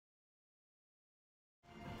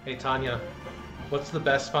Hey Tanya, what's the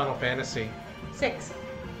best Final Fantasy? 6.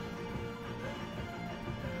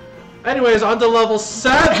 Anyways, on to level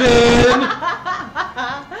 7!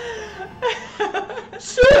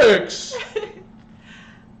 6!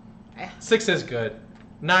 6 is good.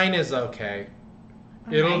 9 is okay.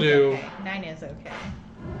 It'll do. Okay. 9 is okay.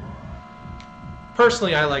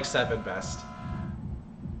 Personally, I like 7 best.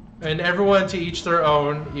 And everyone to each their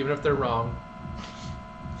own, even if they're wrong.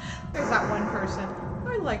 There's that one person.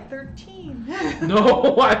 I like 13.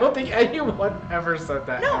 No, I don't think anyone ever said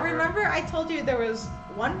that. No, ever. remember I told you there was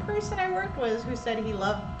one person I worked with who said he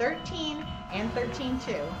loved 13 and 13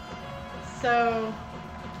 too. So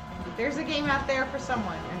there's a game out there for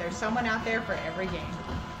someone, and there's someone out there for every game.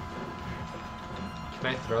 Can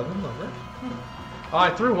I throw them over? Oh, I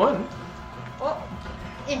threw one. Oh,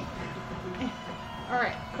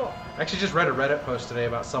 Alright, cool. I actually just read a Reddit post today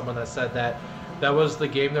about someone that said that that was the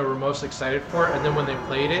game they were most excited for, and then when they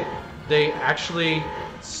played it, they actually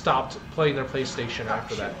stopped playing their PlayStation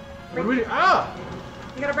after that. What do we do? Ah!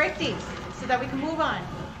 We gotta break these so that we can move on.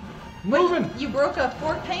 Moving! Wait, you broke a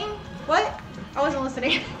 14? What? I wasn't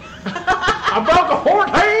listening. I broke a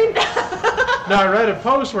 14! No, I read a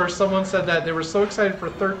post where someone said that they were so excited for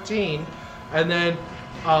 13, and then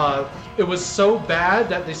it was so bad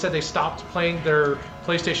that they said they stopped playing their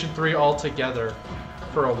PlayStation 3 altogether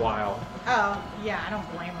for a while. Oh, yeah, I don't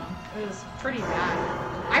blame them. It was pretty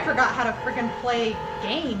bad. I forgot how to freaking play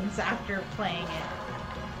games after playing it.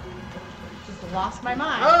 Just lost my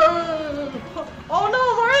mind. Oh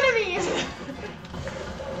no, more enemies!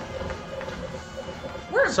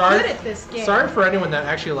 We're good at this game. Sorry for anyone that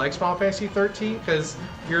actually likes Final Fantasy 13, because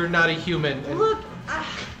you're not a human. And look,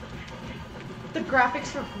 the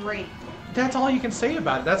graphics are great. That's all you can say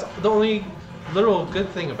about it. That's the only literal good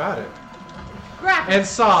thing about it. Graphics. And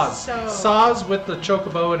Saz. So... Saz with the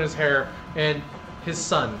chocobo in his hair and his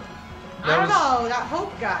son. I don't know, that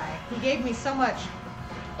Hope guy. He gave me so much.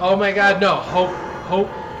 Oh my god, no. Hope.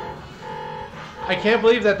 I can't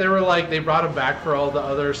believe that they brought him back for all the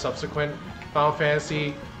other subsequent Final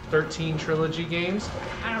Fantasy 13 trilogy games.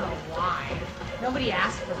 I don't know why. Nobody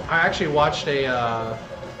asked for that. I actually watched a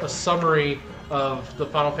summary of the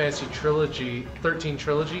Final Fantasy 13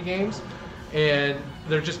 trilogy games, and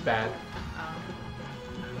they're just bad.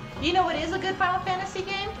 You know what is a good Final Fantasy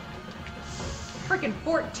game? Freaking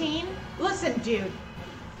 14. Listen, dude.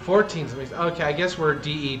 14's amazing. Okay, I guess we're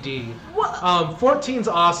DED. What? 14's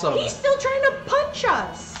awesome. He's still trying to punch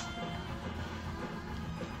us.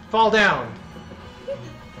 Fall down.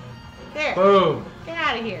 There. Boom. Get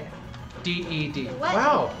out of here. DED. What?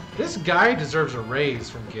 Wow, this guy deserves a raise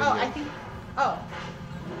from Gideon. Oh, I think. Oh.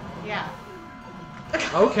 Yeah.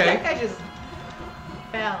 Okay. That guy just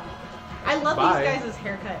fell. I love Bye. these guys'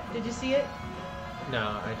 haircut. Did you see it?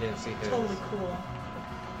 No, I didn't see his. Totally cool.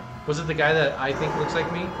 Was it the guy that I think looks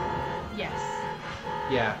like me? Yes.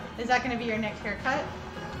 Yeah. Is that going to be your next haircut?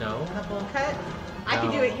 No. A bowl cut? I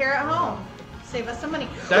can do it here at home. Save us some money.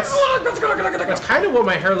 That's kind of what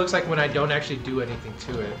my hair looks like when I don't actually do anything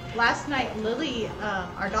to it. Last night, Lily,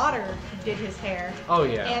 our daughter, did his hair. Oh,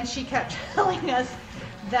 yeah. And she kept telling us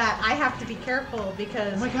that I have to be careful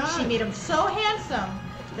because she made him so handsome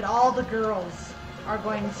that all the girls are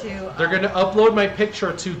going to... They're going to upload my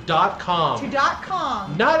picture to .com. To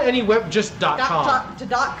 .com. Not any web, just .com. To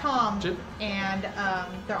 .com. And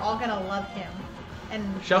they're all going to love him.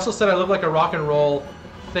 And she also said I look like a rock and roll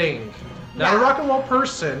thing. Not a rock and roll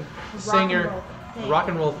person, singer, rock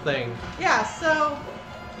and roll thing. Yeah, so...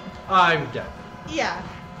 I'm dead. Yeah.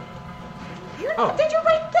 You're dead, you're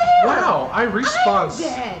right there! Wow, I respawned. I'm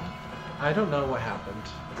dead. I don't know what happened.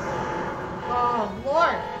 Oh,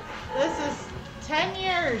 Lord. This is 10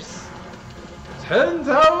 years.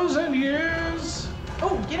 10,000 years!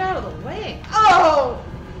 Oh, get out of the way. Oh!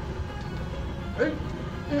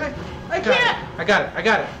 I can't! I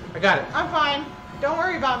got it. I'm fine. Don't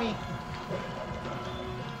worry about me.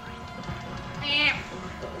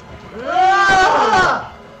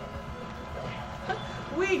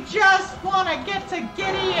 We just want to get to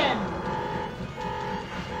Gideon.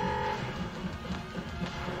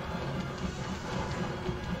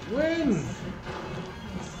 Win!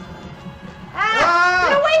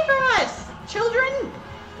 Get away from us, children!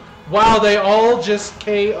 Wow, they all just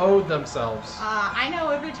KO'd themselves. I know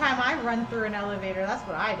every time I run through an elevator, that's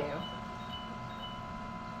what I do.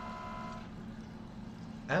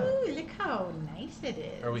 Oh. Ooh, look how nice it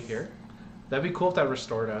is. Are we here? That'd be cool if that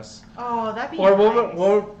restored us. Oh, that'd be or nice.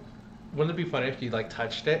 Wouldn't it be funny if you like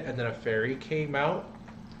touched it and then a fairy came out?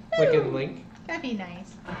 Like in Link? That'd be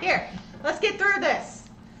nice. Here, let's get through this.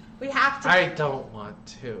 We have to... I don't want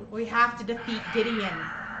to. We have to defeat Gideon.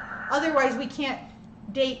 Otherwise, we can't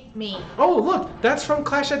Date me. Oh, look, that's from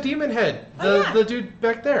Clash at Demon Head. The dude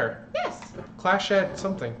back there. Yes. Clash at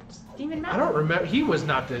something. Demon Mountain. I don't remember. He was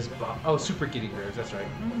not this buff. Oh, Super Giddy Bears. That's right.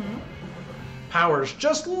 Mm-hmm. Powers.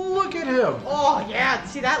 Just look at him. Oh, yeah.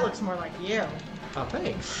 See, that looks more like you. Oh,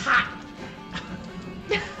 thanks. Hot.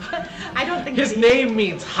 I don't think his name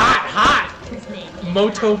means hot, hot. His name.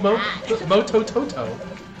 Moto Toto.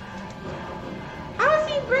 How is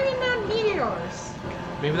he bringing down meteors?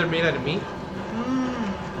 Maybe they're made out of meat.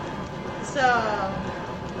 So,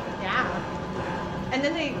 yeah. And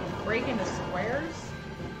then they break into squares.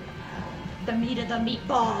 The meat of the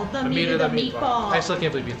meatball. The meat of the meatball. I still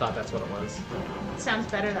can't believe you thought that's what it was. Sounds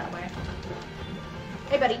better that way.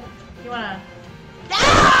 Hey, buddy. You wanna...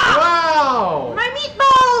 Wow! My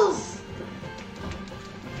meatballs!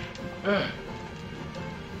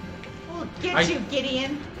 We'll get you,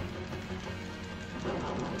 Gideon.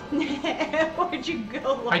 Where'd you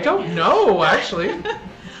go, Loren? I don't know, actually.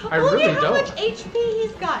 I really don't. Look at how much HP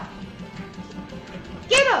he's got.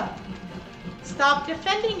 Get him! Stop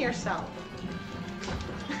defending yourself.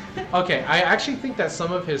 Okay, I actually think that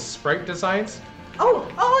some of his sprite designs... Oh,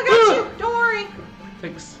 I got you! Don't worry.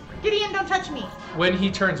 Thanks. Gideon, don't touch me. When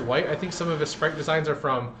he turns white, I think some of his sprite designs are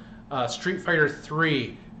from Street Fighter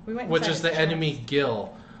 3, which is the enemy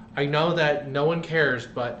Gil. I know that no one cares,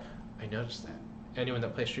 but I noticed that anyone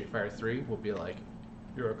that plays Street Fighter 3 will be like,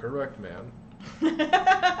 "You're correct, man."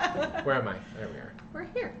 Where am I? There we are. We're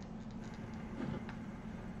here.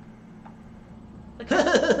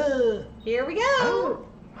 Here we go.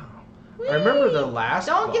 I remember the last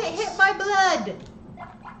Don't get boss. hit by blood.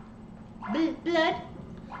 Blood.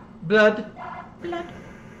 Blood. Blood.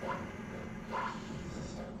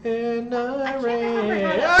 And I can't remember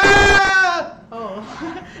ran. how Ah! Oh.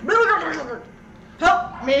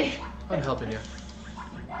 Help me. I'm helping you.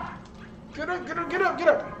 Get up, get up, get up, get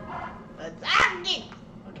up. Okay.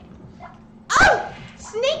 Oh!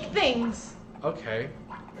 Snake things. Okay.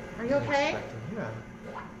 Are you okay? Yeah.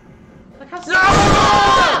 Look how No!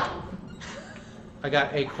 I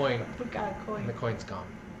got a coin. We got a coin. And the coin's gone.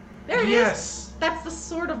 There it is. Yes. That's the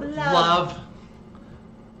sword of love. Love.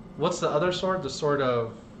 What's the other sword? The sword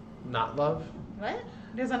of not love? What?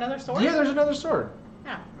 There's another sword? Yeah, there's another sword. I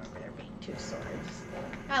don't remember there being two swords.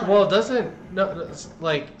 Well,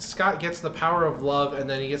 like Scott gets the power of love, and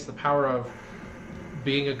then he gets the power of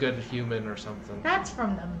being a good human or something. That's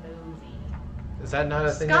from the movie. Is that not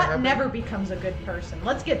a thing that Scott happened? never becomes a good person.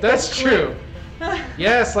 Let's get That's this true. clear.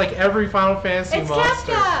 Yes, like every Final Fantasy It's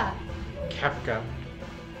monster. Kafka! Kafka.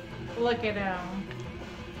 Look at him.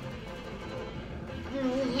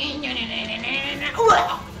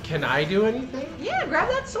 Can I do anything? Yeah, grab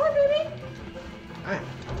that sword, baby.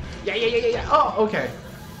 Yeah. Oh, okay.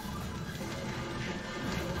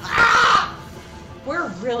 Ah! We're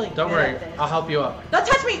really Don't good worry, at this. I'll help you up. Don't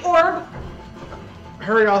touch me, orb!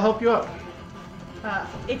 Hurry, I'll help you up.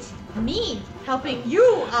 It's me helping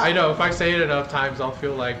you up. I know, if I say it enough times, I'll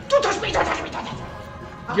feel like, Don't touch me, don't touch me, don't touch me.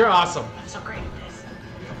 Oh, you're awesome. I'm so great at this.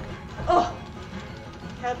 Oh.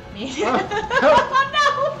 Help me. Help. Oh,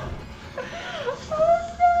 no.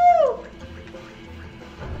 Oh,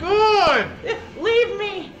 Good! no. Leave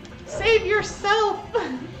me. Save yourself.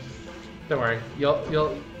 Don't worry,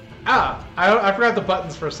 you'll. I forgot the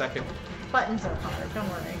buttons for a second. Buttons are hard, don't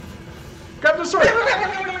worry. Grab the sword!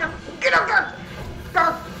 Get up,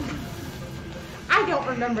 I don't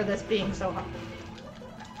remember this being so hard.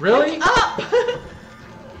 Really? Wake up!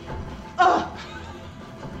 Oh.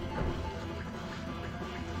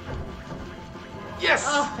 Yes!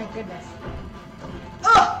 Oh, thank goodness.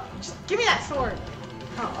 Oh, just give me that sword.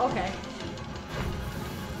 Oh, okay.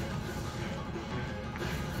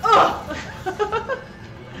 Oh!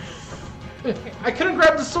 I couldn't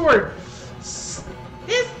grab the sword!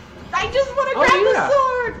 I just want to grab the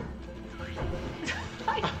sword!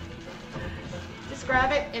 Just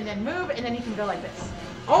grab it and then move, and then you can go like this.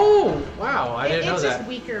 Oh, wow, I didn't know It's that. just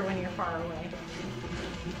weaker when you're far away.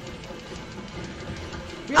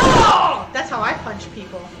 Oh! That's how I punch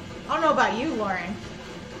people. I don't know about you, Loren.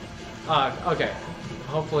 Okay.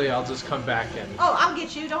 Hopefully I'll just come back and... Oh, I'll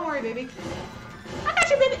get you. Don't worry, baby. I got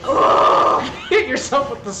you, baby. Oh! Hit yourself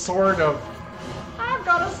with the sword of... I've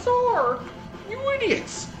got a sword. You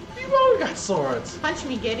idiots! You've always got swords. Punch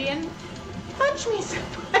me, Gideon. Punch me,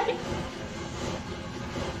 senpai.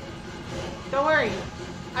 Don't worry.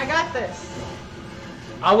 I got this.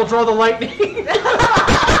 I will draw the lightning.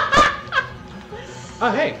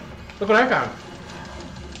 Oh, hey. Look what I found.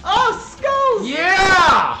 Oh, skulls!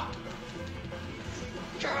 Yeah!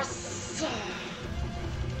 Yes!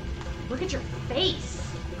 Look at your face.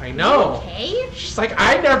 I know. You okay? She's like,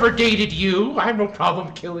 I never dated you. I have no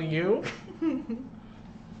problem killing you.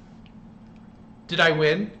 Did I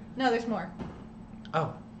win? No, there's more.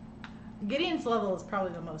 Oh. Gideon's level is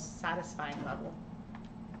probably the most satisfying level.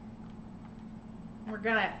 We're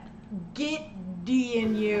gonna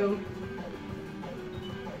Gideon you.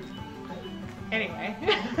 Anyway.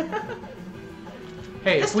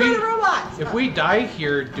 Hey, destroy the robots! If we die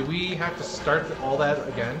here, do we have to start all that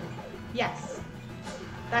again? Yes.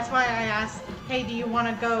 That's why I asked, hey, do you want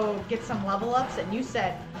to go get some level ups? And you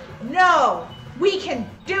said, no, we can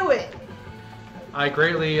do it. I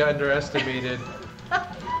greatly underestimated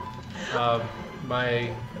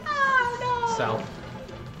my self.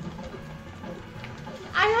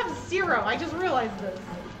 I have 0. I just realized this.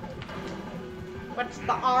 What's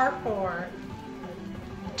the R for?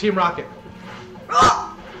 Team Rocket.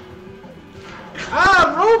 Oh!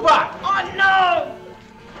 Ah, robot! Oh no!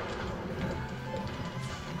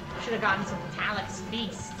 Should have gotten some Talix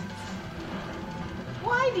Feast.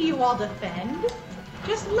 Why do you all defend?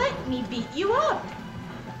 Just let me beat you up.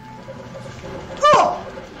 Oh!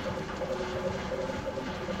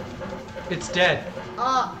 It's dead.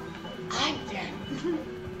 I'm dead.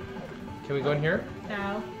 Can we go in here?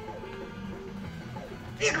 No.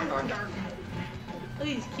 Look at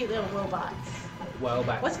these cute little robots. Well,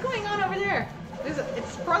 back. What's going on over there?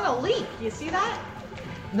 It's sprung a leak. You see that?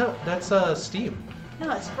 No, that's steam. No,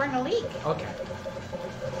 it sprung a leak. Okay.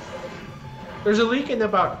 There's a leak in the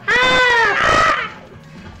boat.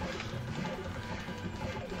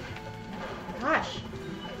 Gosh,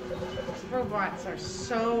 these robots are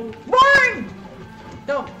so boring.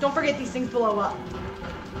 Don't forget these things blow up.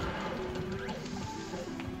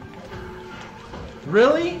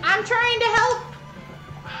 Really? I'm trying to help.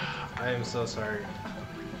 I am so sorry.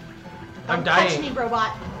 Don't touch me,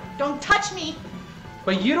 robot. Don't touch me.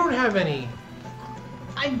 But you don't have any.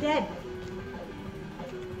 I'm dead.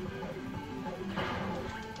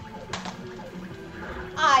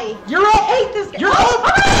 You're up. Hate this guy. You're up.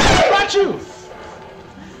 I got you.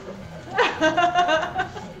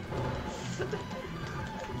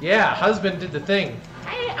 Yeah, husband did the thing.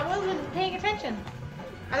 I wasn't paying attention.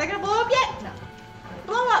 Are they gonna blow up yet? No.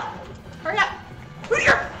 Blow up. Hurry up.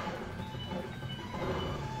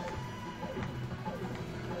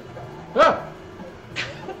 Ah.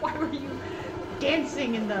 Why were you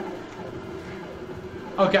dancing in the...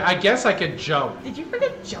 Okay, I guess I could jump. Did you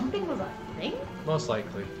forget jumping was a thing? Most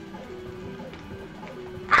likely.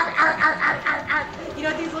 You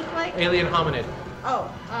know what these look like? Alien hominid.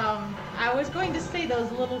 Oh, I was going to say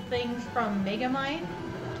those little things from Megamind.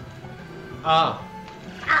 Ah.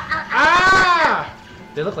 Ah!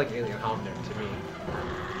 They look like alien hominid to me.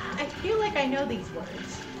 I feel like I know these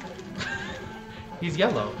words. He's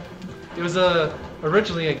yellow. It was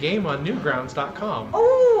originally a game on newgrounds.com.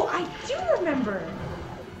 Oh, I do remember.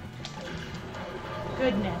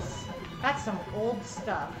 Goodness, that's some old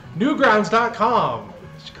stuff. Newgrounds.com.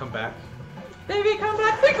 Should come back. Baby, come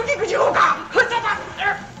back. We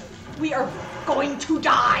are going to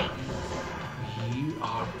die. We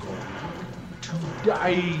are going to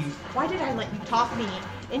die. Why did I let you talk me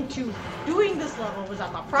into doing this level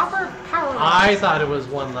without the proper power levels? I thought it was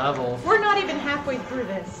one level. We're not even halfway through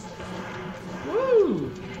this.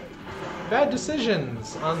 Woo! Bad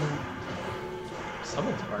decisions on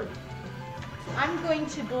someone's part. I'm going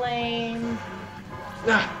to blame...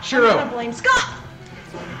 Ah, Shiro! I'm going to blame Scott!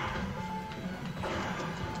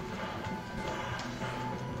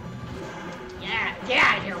 Yeah, get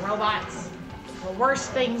out of here, robots. The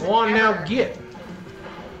worst things Go on ever. now, get.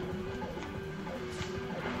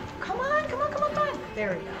 Come on, come on, come on, come on.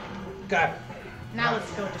 There we go. Got it. Now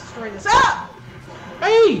let's go destroy this. Ah!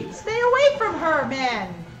 Hey! Stay away from her,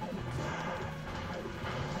 man!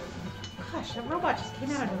 Gosh, that robot just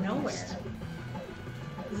came out of nowhere.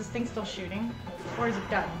 Is this thing still shooting? Or is it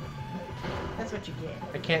done? That's what you get.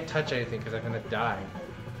 I can't touch anything because I'm gonna die.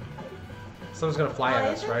 Someone's gonna fly at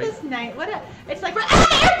us, isn't right? this night? It's like we're at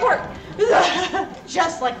the airport!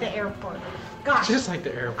 Just like the airport. Gosh. Just like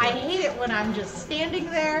the airport. I hate it when I'm just standing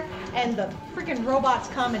there and the freaking robots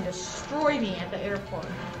come and destroy me at the airport.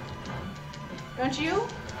 Don't you?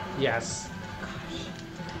 Yes. Gosh.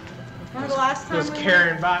 Remember the last time Those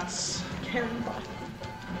Karen bots. Karen bots.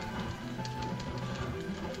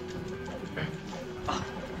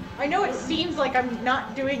 I know it seems like I'm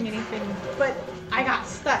not doing anything, but I got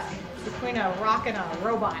stuck between a rock and a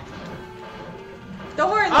robot.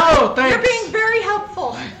 Don't worry, oh, thanks. You're being very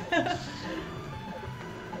helpful.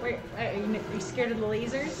 Wait, are you scared of the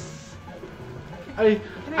lasers? I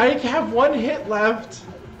have one hit left.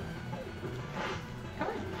 Come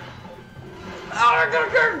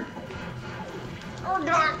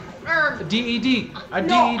on. DED. A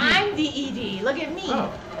No, DED. I'm DED. Look at me.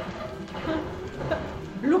 Oh.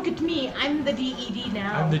 Look look at me. I'm the DED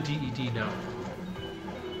now. I'm the DED now.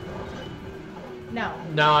 No.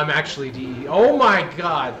 No, I'm actually DED. Oh my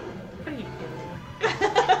god. What are you doing?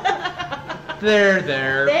 There.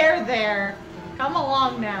 There. Come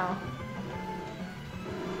along now.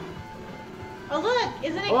 Oh look,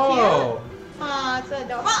 isn't it cute? Oh. Aw, it's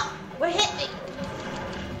adorable. Ah, what hit me?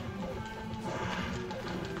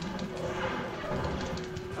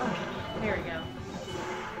 Okay, there we go.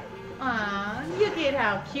 Aw, look at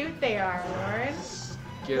how cute they are, Loren.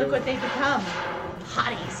 Look what they've become.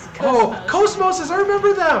 Hotties. Cosmos. Oh, Cosmoses, I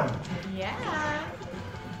remember them. Yeah.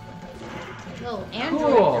 Little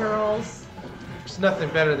android girls. There's nothing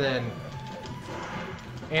better than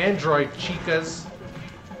android chicas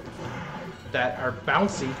that are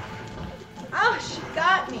bouncy. Oh, she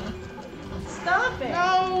got me. Stop it.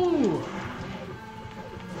 No.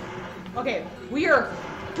 Okay, we are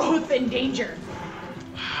both in danger.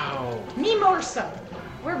 Wow. Me more so.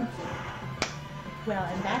 Well,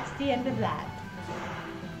 and that's the end of that.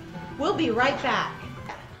 We'll be right back.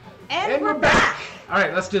 And we're back. All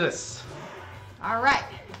right, let's do this. All right,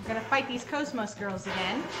 we're gonna fight these Cosmos girls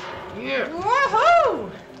again. Yeah.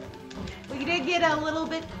 Woohoo! We did get a little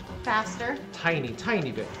bit faster. Tiny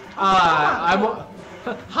bit. Hi,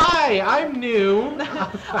 I'm new.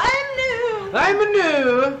 I'm a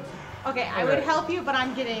new. Okay, I would help you, but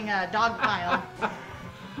I'm getting dogpiled.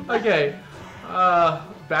 Okay.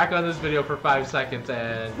 Back on this video for 5 seconds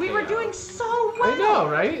and... We were doing so well. I know,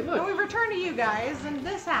 right? Look. And we returned to you guys, and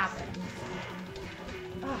this happened.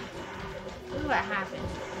 Ugh. Look what happened.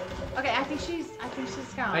 Okay, I think she's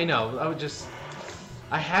gone. I know.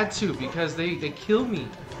 I had to because they kill me.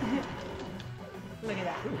 Look at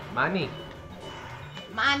that. Ooh, money.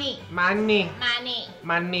 Money. Money.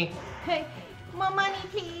 Hey, more money,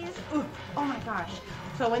 please. Ooh, oh my gosh.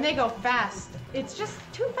 So when they go fast, it's just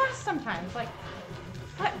too fast sometimes. Like,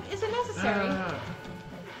 what is it necessary?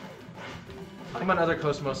 Come on, other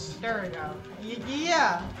Cosmos. There we go.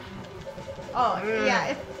 Yeah. Oh,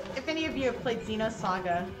 yeah. If any of you have played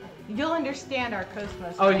Xenosaga, you'll understand our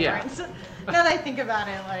Cosmos reference. Yeah. Now that I think about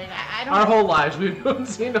it, like, I don't... Our whole lives we've known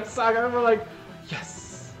Xenosaga and we're like,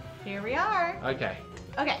 yes. Here we are. Okay.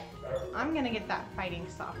 Okay. I'm gonna get that fighting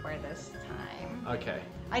software this time. Okay.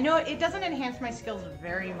 I know it doesn't enhance my skills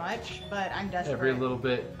very much, but I'm desperate. Every little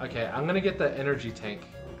bit. Okay, I'm gonna get the energy tank.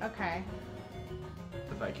 Okay.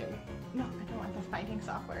 If I can. No, I don't want the fighting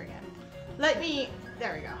software again. Let me...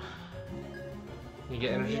 There we go. You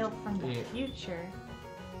get energy. Real from the future.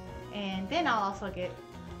 And then I'll also get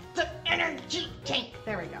the energy tank.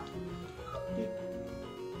 There we go.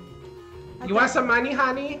 You want some money,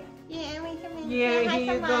 honey? Yeah, we can make Yeah,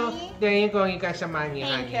 here you go. money. There you go. You got some money,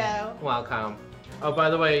 Thank honey. you. Welcome. Oh, by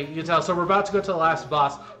the way, you can tell. So we're about to go to the last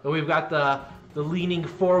boss, and we've got the leaning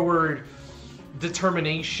forward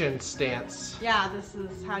determination stance. Yeah, this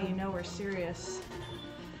is how you know we're serious.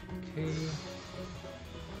 Okay.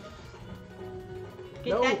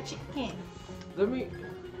 Get that chicken. Let me.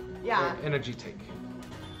 Yeah. Energy tank.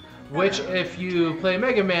 Which, if you play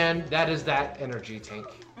Mega Man, that is that energy tank.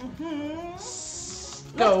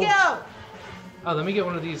 Go. Let's go. Oh, let me get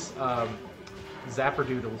one of these zapper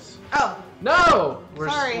doodles. Oh. No!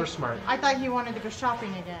 Sorry. We're smart. I thought you wanted to go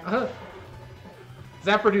shopping again.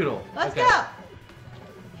 Zapper doodle. Let's okay. go.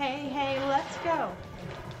 Hey, let's go.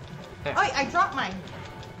 Hey. Oh, I dropped mine.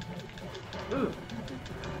 Ooh.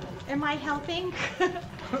 Am I helping? Okay,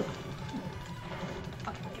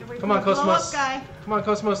 get away from Come on, the blow Cosmos. up guy. Come on,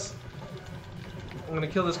 Cosmos. I'm gonna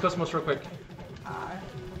kill this Cosmos real quick.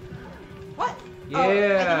 What? Yeah. Oh, I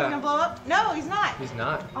think he's gonna blow up? No, he's not. He's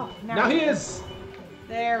not. Oh, now he is.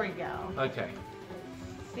 There we go. Okay.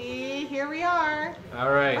 See, here we are.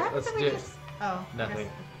 All right, What let's happened do to it. we just... Oh. Nothing.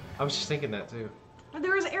 I was just thinking that too. But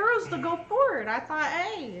there was arrows to go forward. I thought,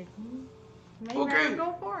 hey, maybe I Okay. can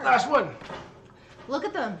go forward. Last one. Look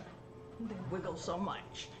at them. They wiggle so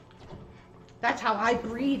much. That's how I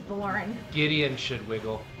breathe, Loren. Gideon should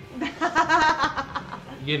wiggle.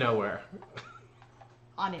 You know where.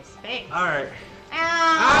 On his face. All right. Ow!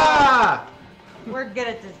 Ah! We're good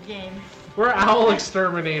at this game. We're owl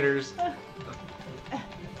exterminators. Come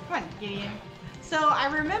on, Gideon. So I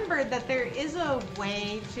remembered that there is a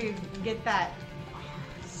way to get that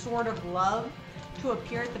sort of love to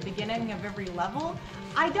appear at the beginning of every level.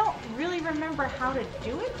 I don't really remember how to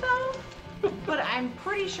do it though, but I'm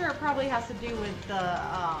pretty sure it probably has to do with the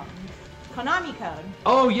Konami code.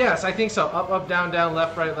 Oh yes, I think so. Up, down, down,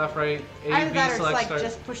 left, right, A, Either B, that or it's select, like start.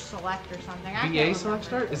 just push select or something. I BA can't select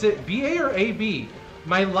remember. start? Is it BA or AB?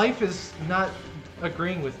 My life is not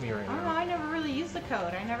agreeing with me right I don't know, now. I never really used the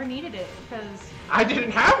code. I never needed it because I didn't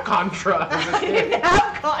have Contra. As a I kid. didn't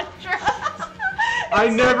have Contra. I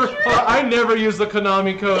never use the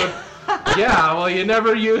Konami code. Yeah, well, you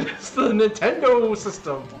never used the Nintendo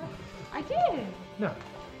system. I did. No.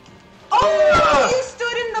 Oh, you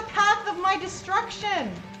stood in the path of my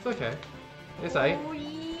destruction. It's okay. It's aight.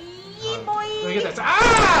 Oh, boy. Let me get this.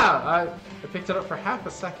 Ah! I picked it up for half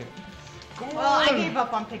a second. Well, I gave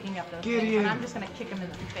up on picking up those things, Gideon. and I'm just gonna kick him in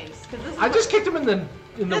the face. Cause this is I just kicked him in the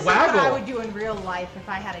this waggle. is what I would do in real life if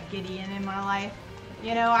I had a Gideon in my life.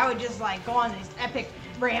 You know, I would just like go on this epic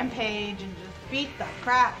rampage and just beat the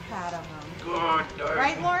crap out of him. Good.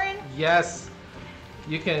 Right, Loren? Yes.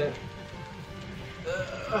 You can.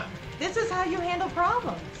 This is how you handle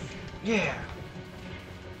problems. Yeah.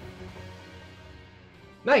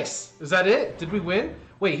 Nice. Is that it? Did we win?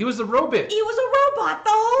 Wait, he was a robot. He was a robot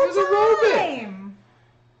the whole He was a time.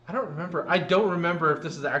 I don't remember. I don't remember if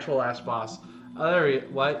this is the actual last boss. There he.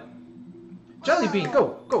 What? Jelly Bean,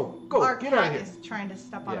 go. Our Get out of cat here. is trying to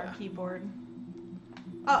step on Yeah. our keyboard.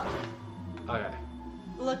 Oh, Okay.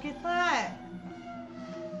 look at that.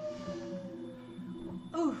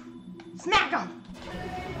 Ooh, smack him.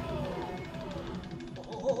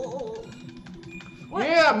 Oh. What?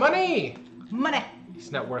 Yeah, money. Money.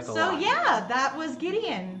 He's not worth a So lot. yeah, that was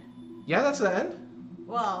Gideon. Yeah, that's the end.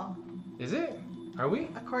 Well, Is it? Are we?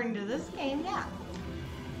 according to this game, yeah.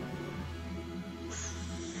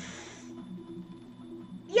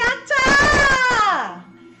 Yatta!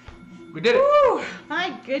 We did it. Woo!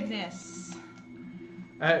 My goodness.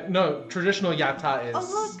 No, traditional yata is.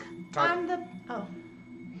 Oh look, I'm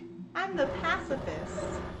the pacifist.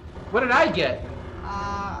 What did I get?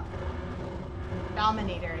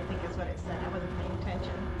 Dominator, I think is what it said. I wasn't paying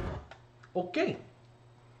attention. Okay.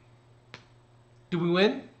 Do we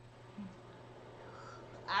win?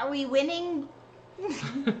 Are we winning?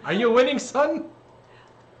 Are you winning, son?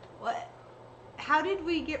 What? How did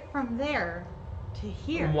we get from there to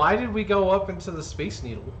here? And why did we go up into the Space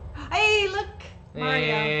Needle? Hey, look!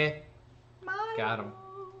 Mario. Eh, Mario. got him.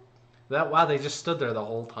 Wow, they just stood there the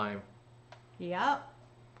whole time. Yep.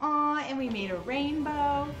 Aw, and we made a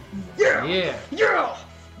rainbow. Yeah.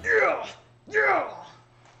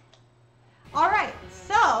 Alright,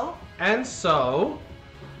 so... And so,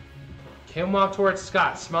 Kim walked towards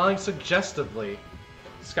Scott, smiling suggestively.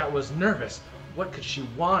 Scott was nervous. What could she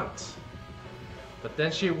want? But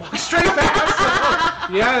then she walked straight past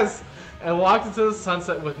him. Yes. And walked into the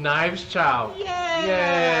sunset with Knives Chow. Yeah!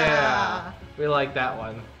 Yeah. We like that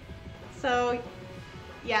one. So,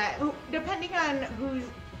 yeah, depending on who's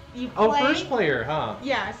you play... Oh, first player, huh?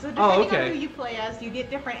 Yeah, so depending okay. on who you play as, you get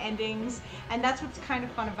different endings, and that's what's kind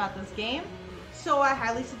of fun about this game. So I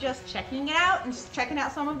highly suggest checking it out and just checking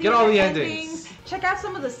out some of the Get all other the endings. Check out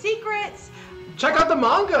some of the secrets. Check out the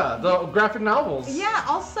manga, the graphic novels. Yeah,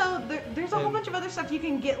 also, there's a whole bunch of other stuff. You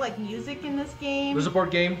can get, like, music in this game. There's a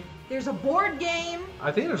board game. There's a board game.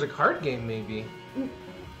 I think there's a card game, maybe.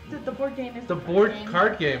 The board game is The board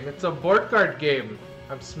card game. It's a board card game.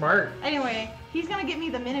 I'm smart. Anyway, he's gonna get me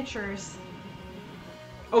the miniatures.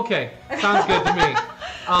 Okay, sounds good to me.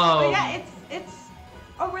 But yeah, it's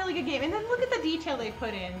a really good game. And then look at the detail they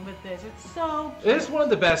put in with this. It's so cute. It is one of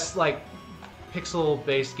the best, like,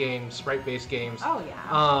 pixel-based games, sprite-based games. Oh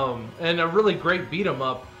yeah. And a really great beat 'em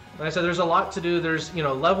up. Like I said, there's a lot to do. There's,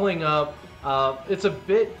 leveling up.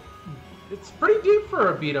 It's pretty deep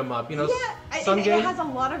for a beat 'em up. Yeah, some it game. has a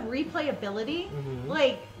lot of replayability. Mhm.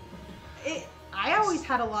 Like, I always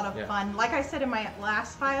had a lot of Yeah. fun. Like I said in my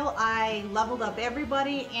last file, I leveled up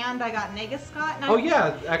everybody and I got Nega Scott. And Oh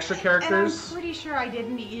yeah, extra characters. And I'm pretty sure I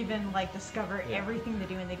didn't even like discover everything to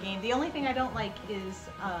do in the game. The only thing I don't like is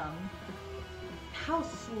how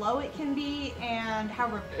slow it can be and how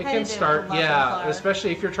repetitive It can start, the levels are.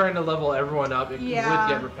 especially if you're trying to level everyone up, it would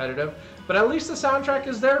get repetitive. But at least the soundtrack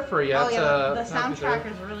is there for you. Oh to yeah, the help you through. soundtrack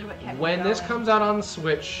is really what kept me When this going. comes out on the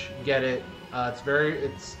Switch, get it.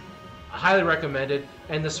 It's highly recommended,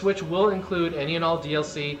 and the Switch will include any and all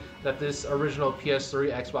DLC that this original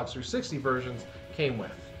PS3, Xbox 360 versions came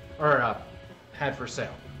with, or had for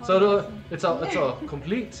sale. So it's a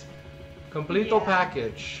completo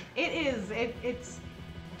package. It is. It's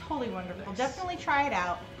totally wonderful. Nice. Definitely try it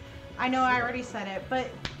out. I know I already said it, but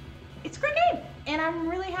it's a great game, and I'm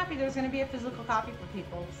really happy there's going to be a physical copy for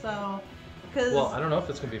people. So, well, I don't know if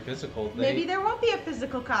it's going to be physical. Maybe there won't be a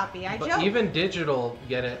physical copy. But even digital,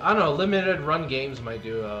 get it. I don't know. Limited run games might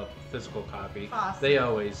do a physical copy. Awesome. They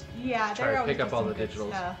always try to pick up all the digitals.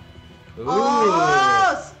 Stuff. Ooh.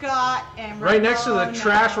 Oh, Scott and right next to the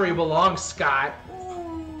trash where you belong, Scott.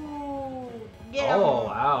 Ooh. Oh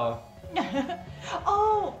wow.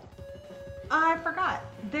 Oh, I forgot.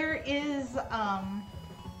 There is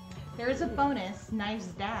a bonus. Knives'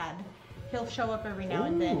 dad. He'll show up every now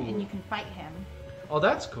and then, and you can fight him. Oh,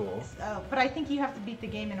 that's cool. But I think you have to beat the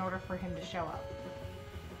game in order for him to show up.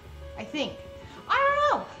 I think. I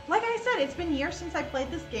don't know. Like I said, it's been years since I played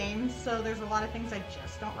this game, so there's a lot of things I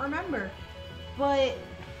just don't remember. But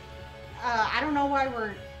I don't know why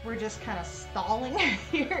we're just kind of stalling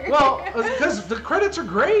here. Well, because the credits are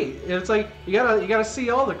great. It's like you gotta see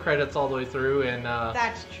all the credits all the way through, and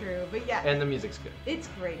that's true. But yeah, and the music's good. It's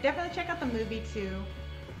great. Definitely check out the movie too.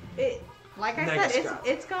 Like I Next said, Scott.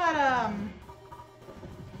 it's got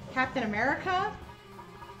Captain America.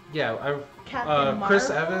 Yeah, Captain Chris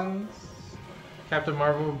Marvel? Evans, Captain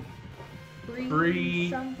Marvel, Bree.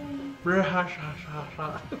 Something. Who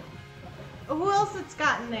Who else it's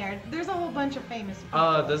got in there? There's a whole bunch of famous people.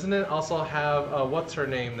 Doesn't it also have what's her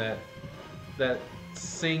name that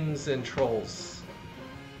sings in Trolls?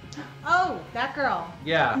 Oh, that girl.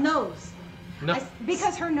 Yeah. Nose. No.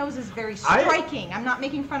 Because her nose is very striking. I'm not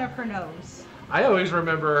making fun of her nose. I always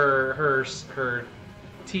remember her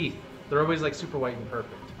teeth. They're always like super white and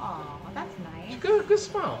perfect. Aw, that's nice. Good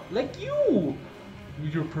smile. Like you.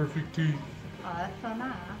 With your perfect teeth. Oh, that's so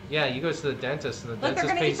nice. Yeah, you go to the dentist and the Look, they're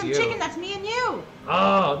dentist gonna eat pays some you. chicken. That's me and you.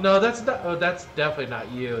 Oh no, that's definitely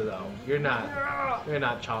not you though. You're not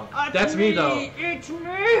Chonk. That's me though. It's I'm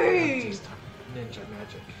me. just talking ninja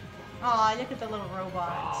magic. Aw, look at the little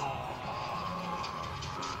robots.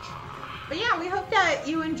 But yeah, we hope that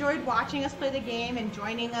you enjoyed watching us play the game and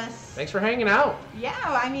joining us. Thanks for hanging out. Yeah,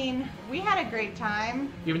 I mean, we had a great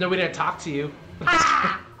time. Even though we didn't talk to you.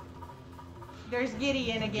 Ah! There's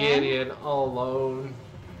Gideon again. Gideon all alone.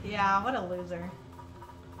 Yeah, what a loser.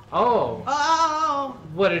 Oh. Oh!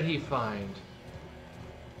 What did he find?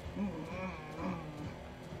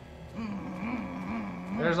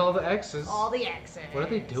 There's all the X's. All the X's. What are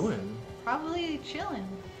they doing? Probably chilling.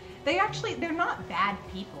 They're not bad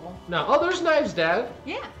people. No. Oh, there's Knives Dad.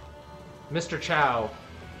 Yeah. Mr. Chow.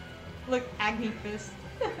 Look, Agni Fist.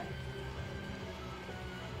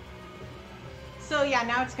 So yeah,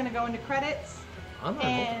 now it's gonna go into credits. I'm not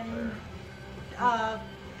And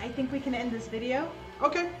I think we can end this video.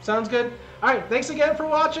 Okay, sounds good. All right, thanks again for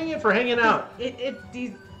watching and for hanging out.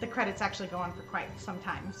 The credits actually go on for quite some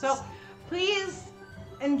time. So please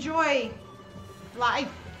enjoy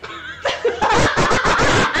life.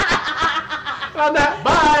 On that,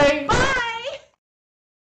 bye. Bye.